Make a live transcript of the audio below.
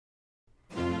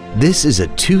This is a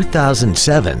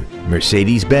 2007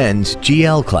 Mercedes-Benz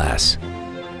GL Class.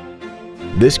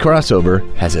 This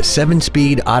crossover has a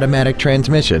 7-speed automatic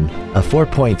transmission, a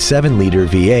 4.7-liter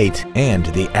V8, and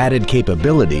the added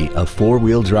capability of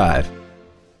 4-wheel drive.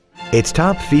 Its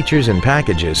top features and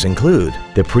packages include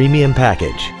the premium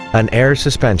package, an air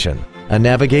suspension, a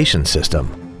navigation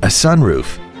system, a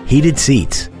sunroof, heated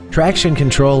seats, traction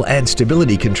control and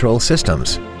stability control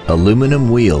systems,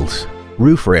 aluminum wheels,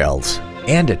 roof rails,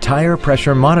 and a tire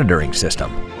pressure monitoring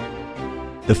system.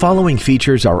 The following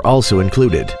features are also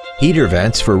included: heater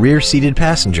vents for rear-seated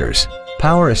passengers,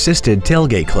 power-assisted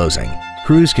tailgate closing,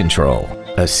 cruise control,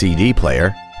 a CD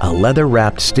player, a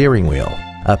leather-wrapped steering wheel,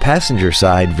 a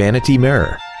passenger-side vanity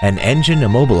mirror, an engine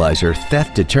immobilizer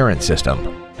theft deterrent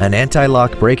system, an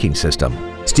anti-lock braking system,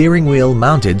 steering wheel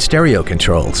mounted stereo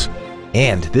controls,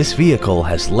 and this vehicle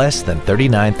has less than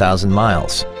 39,000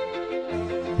 miles.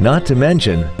 Not to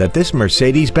mention that this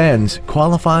Mercedes-Benz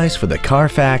qualifies for the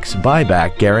Carfax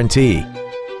buyback guarantee.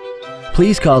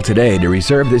 Please call today to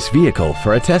reserve this vehicle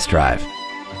for a test drive.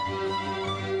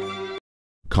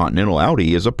 Continental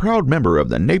Audi is a proud member of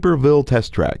the Naperville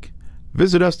Test Track.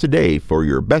 Visit us today for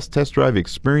your best test drive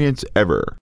experience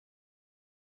ever.